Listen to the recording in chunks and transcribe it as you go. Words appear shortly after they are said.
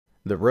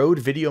The Rode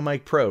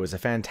VideoMic Pro is a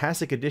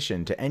fantastic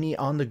addition to any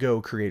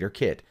on-the-go creator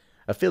kit.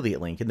 Affiliate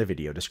link in the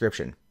video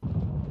description.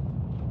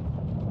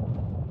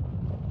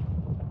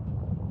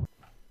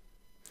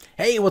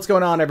 Hey, what's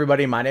going on,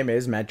 everybody? My name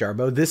is Matt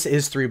Jarbo. This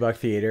is 3 Buck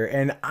Theater,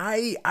 and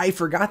I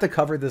forgot to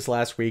cover this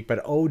last week, but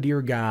oh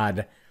dear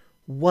God,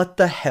 what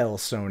the hell,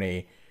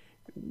 Sony?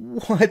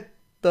 What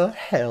the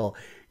hell?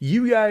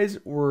 You guys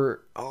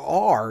are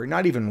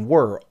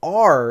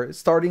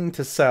starting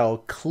to sell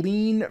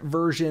clean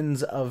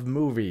versions of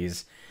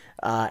movies.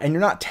 And you're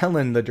not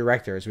telling the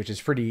directors, which is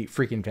pretty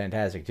freaking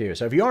fantastic too.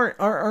 So if you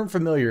aren't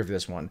familiar with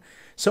this one,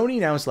 Sony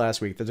announced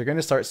last week that they're going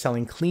to start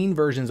selling clean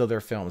versions of their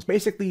films.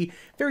 Basically,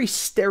 very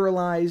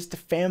sterilized,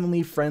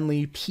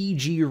 family-friendly,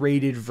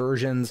 PG-rated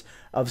versions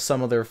of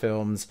some of their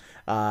films.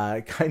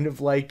 Kind of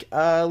like,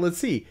 let's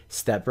see,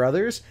 Step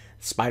Brothers,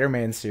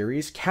 Spider-Man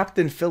series,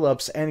 Captain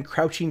Phillips, and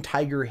Crouching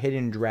Tiger,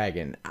 Hidden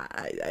Dragon.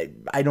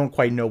 I don't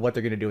quite know what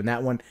they're going to do in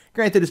that one.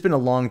 Granted, it's been a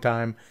long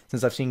time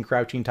since I've seen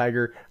Crouching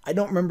Tiger. I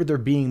don't remember there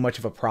being much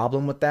of a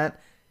problem with that.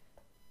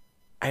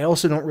 I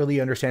also don't really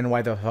understand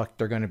why the fuck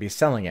they're going to be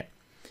selling it.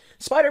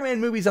 Spider-Man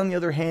movies, on the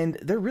other hand,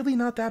 they're really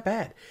not that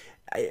bad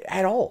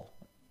at all.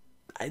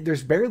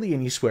 There's barely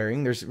any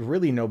swearing. There's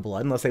really no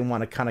blood, unless they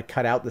want to kind of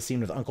cut out the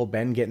scene with Uncle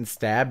Ben getting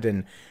stabbed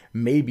and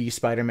maybe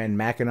Spider-Man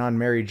macking on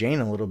Mary Jane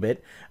a little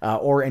bit,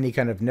 or any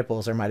kind of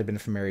nipples. There might have been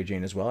for Mary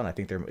Jane as well, and I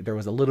think there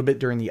was a little bit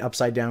during the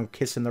upside down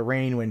kiss in the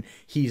rain when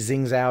he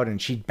zings out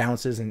and she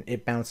bounces and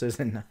it bounces,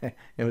 and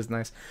it was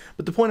nice.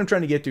 But the point I'm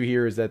trying to get to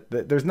here is that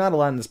there's not a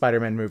lot in the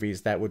Spider-Man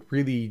movies that would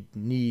really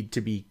need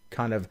to be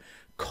kind of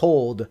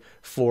cold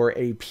for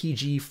a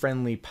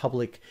PG-friendly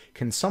public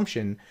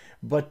consumption,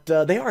 but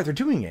they're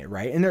doing it,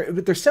 right? And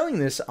they're selling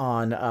this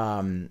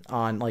on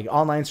like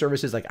online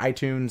services like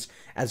iTunes,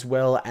 as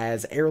well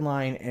as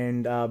airline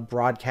and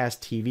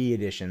broadcast TV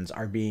editions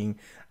are being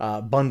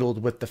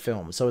bundled with the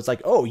film. So it's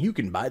like, oh, you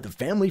can buy the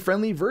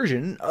family-friendly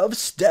version of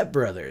Step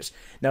Brothers.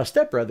 Now,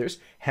 Step Brothers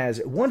has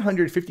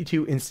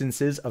 152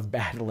 instances of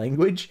bad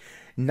language,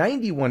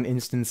 91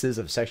 instances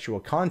of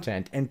sexual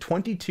content, and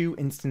 22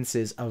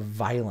 instances of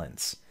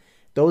violence.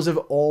 Those have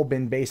all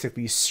been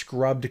basically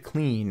scrubbed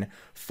clean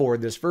for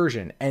this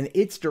version. And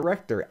its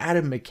director,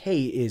 Adam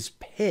McKay, is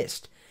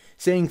pissed,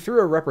 saying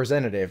through a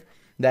representative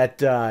that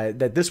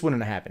this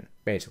wouldn't have happened,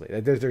 basically.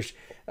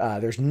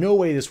 There's no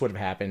way this would have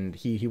happened.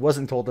 He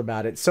wasn't told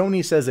about it.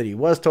 Sony says that he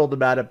was told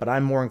about it, but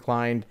I'm more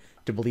inclined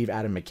to believe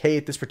Adam McKay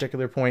at this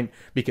particular point,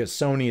 because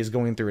Sony is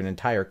going through an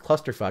entire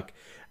clusterfuck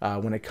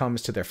when it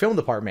comes to their film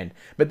department.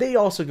 But they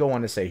also go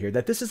on to say here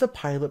that this is a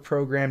pilot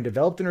program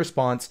developed in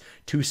response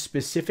to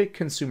specific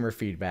consumer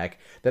feedback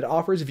that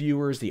offers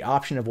viewers the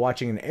option of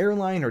watching an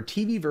airline or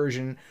TV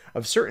version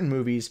of certain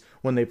movies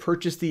when they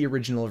purchase the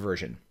original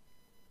version.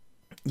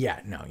 Yeah,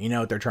 no, you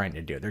know what they're trying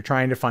to do. They're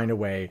trying to find a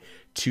way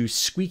to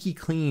squeaky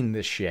clean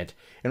this shit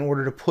in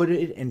order to put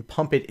it and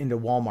pump it into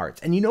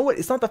Walmarts. And you know what?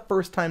 It's not the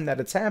first time that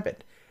it's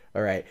happened.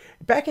 All right.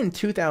 Back in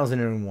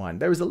 2001,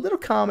 there was a little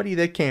comedy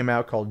that came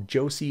out called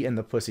Josie and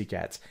the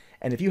Pussycats.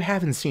 And if you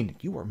haven't seen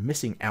it, you are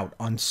missing out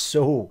on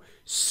so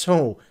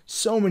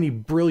many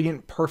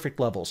brilliant, perfect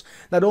levels.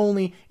 Not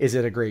only is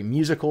it a great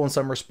musical in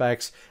some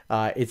respects,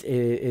 it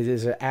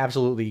is an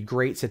absolutely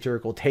great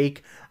satirical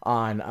take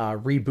on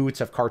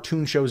reboots of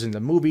cartoon shows into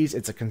movies.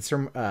 It's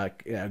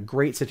a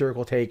great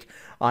satirical take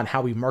on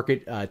how we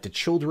market to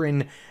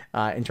children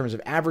in terms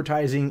of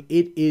advertising.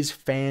 It is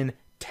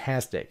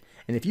fantastic.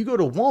 And if you go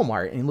to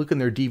Walmart and look in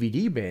their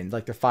DVD bins,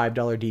 like their $5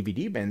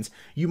 DVD bins,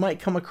 you might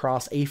come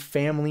across a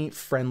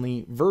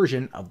family-friendly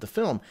version of the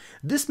film.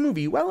 This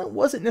movie, while it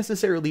wasn't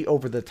necessarily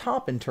over the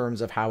top in terms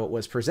of how it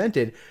was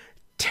presented,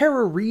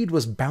 Tara Reid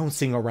was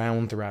bouncing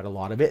around throughout a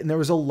lot of it, and there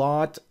was a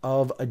lot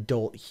of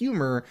adult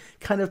humor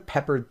kind of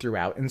peppered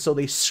throughout, and so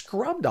they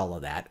scrubbed all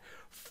of that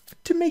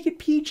to make it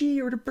PG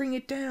or to bring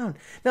it down.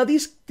 Now,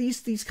 these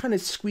kind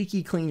of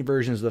squeaky clean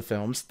versions of the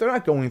films, they're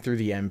not going through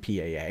the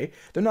MPAA.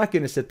 They're not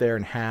going to sit there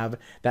and have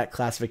that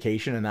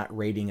classification and that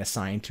rating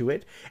assigned to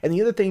it. And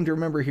the other thing to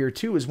remember here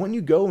too is when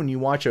you go and you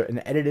watch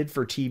an edited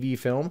for TV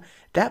film,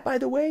 that, by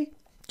the way,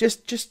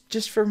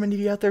 just for many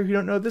of you out there who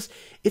don't know this,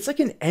 it's like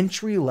an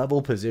entry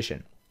level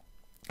position.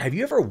 Have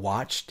you ever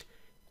watched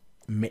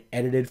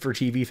edited for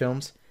TV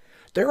films?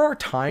 There are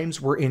times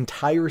where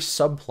entire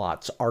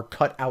subplots are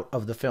cut out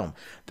of the film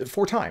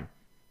for time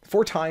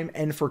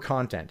and for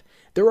content.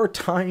 There are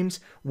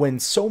times when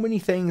so many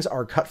things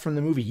are cut from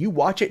the movie. You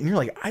watch it and you're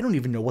like, I don't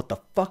even know what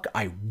the fuck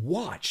I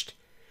watched.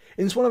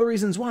 And it's one of the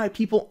reasons why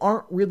people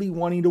aren't really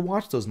wanting to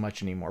watch those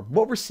much anymore.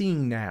 What we're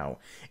seeing now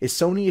is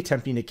Sony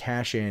attempting to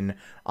cash in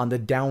on the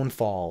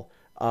downfall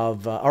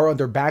of, or on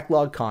their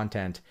backlog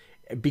content,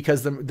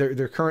 because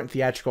their current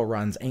theatrical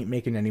runs ain't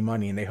making any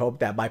money, and they hope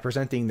that by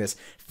presenting this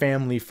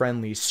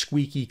family-friendly,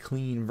 squeaky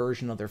clean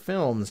version of their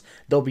films,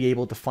 they'll be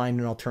able to find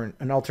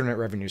an alternate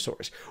revenue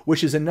source,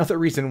 which is another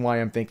reason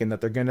why I'm thinking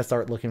that they're going to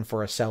start looking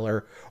for a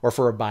seller or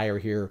for a buyer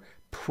here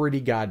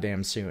pretty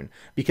goddamn soon.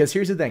 Because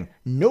here's the thing,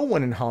 no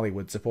one in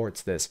Hollywood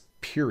supports this,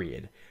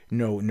 period.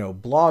 no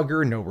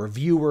blogger, no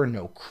reviewer,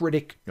 no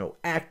critic, no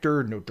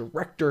actor, no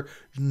director.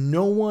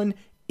 No one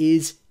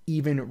is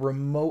even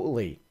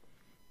remotely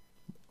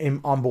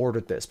on board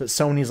with this. But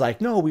Sony's like,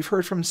 no, we've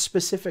heard from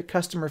specific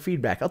customer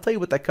feedback. I'll tell you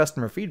what that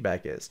customer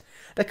feedback is.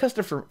 That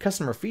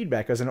customer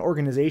feedback is an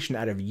organization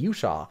out of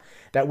Utah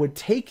that would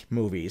take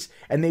movies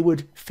and they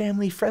would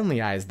family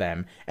friendlyize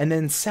them and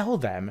then sell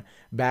them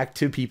back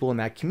to people in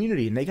that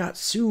community. And they got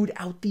sued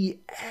out the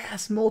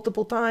ass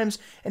multiple times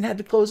and had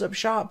to close up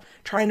shop,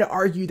 trying to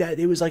argue that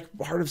it was like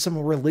part of some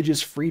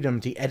religious freedom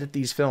to edit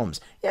these films.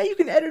 Yeah, you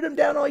can edit them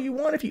down all you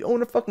want if you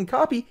own a fucking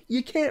copy.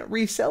 You can't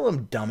resell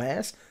them,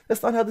 dumbass.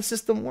 That's not how the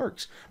system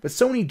works. But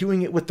Sony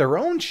doing it with their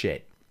own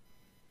shit.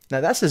 Now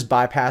that's just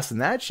bypassing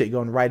that shit,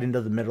 going right into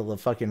the middle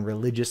of fucking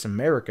religious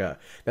America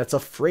that's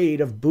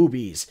afraid of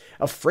boobies,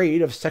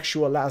 afraid of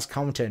sexualized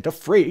content,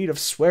 afraid of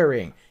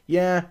swearing.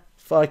 Yeah,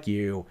 fuck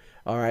you.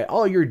 All right,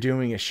 all you're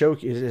doing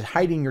is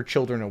hiding your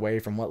children away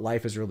from what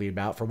life is really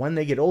about. For when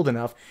they get old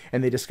enough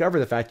and they discover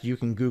the fact that you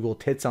can Google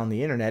tits on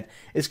the internet,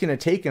 it's going to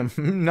take them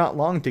not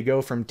long to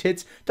go from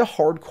tits to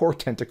hardcore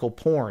tentacle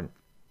porn.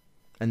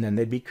 And then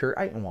they'd be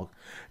well,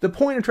 the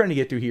point I'm trying to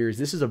get to here is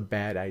this is a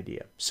bad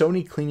idea.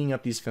 Sony cleaning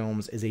up these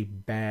films is a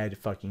bad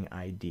fucking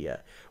idea.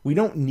 We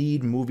don't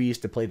need movies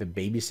to play the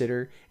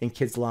babysitter in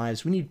kids'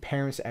 lives. We need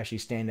parents to actually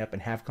stand up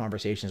and have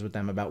conversations with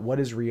them about what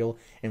is real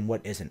and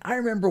what isn't. I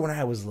remember when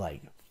I was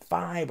like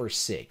 5 or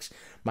 6,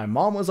 my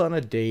mom was on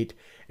a date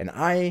and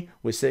I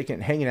was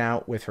sitting hanging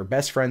out with her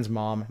best friend's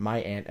mom, my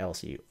Aunt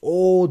Elsie,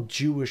 old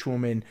Jewish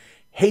woman,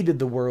 hated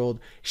the world.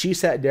 She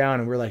sat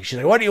down and she's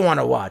like, what do you want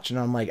to watch? And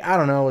I'm like, I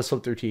don't know, let's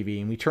flip through TV.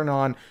 And we turn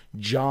on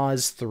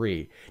Jaws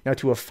 3. Now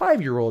to a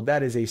 5-year-old,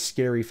 that is a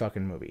scary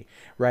fucking movie,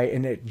 right?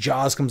 And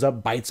Jaws comes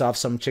up, bites off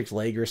some chick's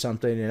leg or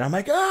something. And I'm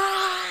like,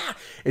 ah!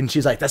 And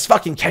she's like, that's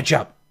fucking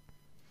ketchup.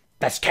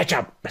 That's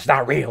ketchup. It's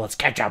not real. It's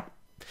ketchup.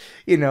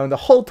 You know, and the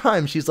whole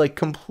time she's like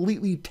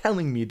completely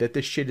telling me that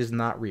this shit is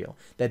not real,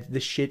 that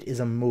this shit is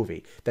a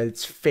movie, that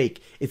it's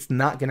fake. It's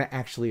not going to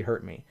actually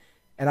hurt me.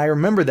 And I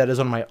remember that as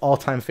one of my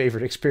all-time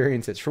favorite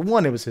experiences. For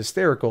one, it was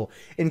hysterical.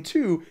 And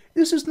two,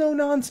 this is no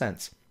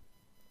nonsense.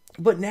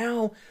 But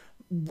now,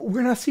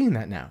 we're not seeing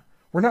that now.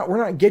 We're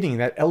not getting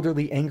that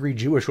elderly, angry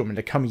Jewish woman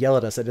to come yell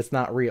at us that it's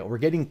not real. We're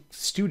getting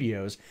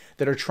studios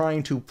that are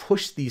trying to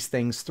push these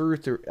things through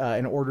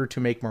in order to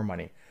make more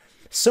money.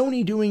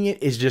 Sony doing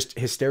it is just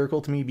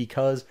hysterical to me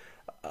because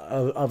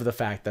of the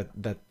fact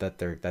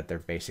that they're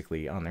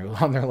basically on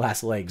their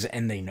last legs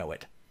and they know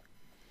it.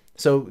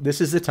 So this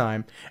is the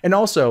time. And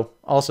also,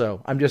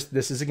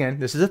 this is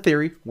a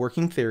theory,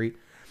 working theory.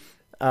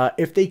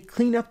 If they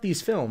clean up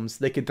these films,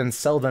 they could then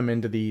sell them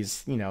into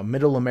these,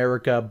 middle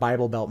America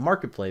Bible Belt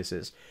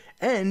marketplaces.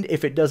 And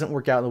if it doesn't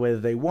work out the way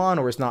that they want,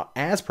 or it's not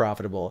as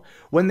profitable,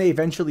 when they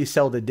eventually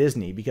sell to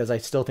Disney, because I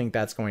still think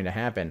that's going to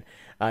happen,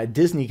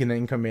 Disney can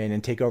then come in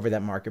and take over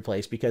that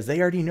marketplace because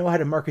they already know how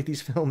to market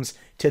these films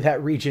to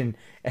that region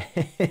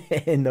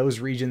in those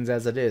regions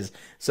as it is.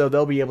 So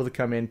they'll be able to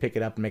come in, pick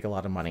it up, and make a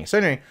lot of money. So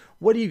anyway,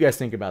 what do you guys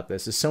think about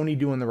this? Is Sony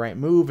doing the right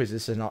move? Is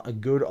this a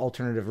good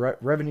alternative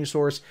revenue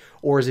source?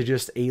 Or is it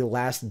just a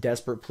last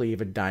desperate plea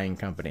of a dying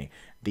company?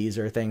 These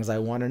are things I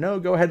want to know.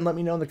 Go ahead and let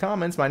me know in the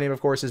comments. My name,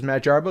 of course, is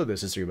Matt Jarbo.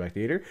 This is 3 Buck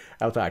Theater.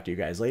 I'll talk to you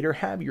guys later.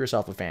 Have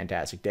yourself a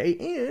fantastic day,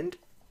 and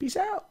peace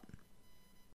out.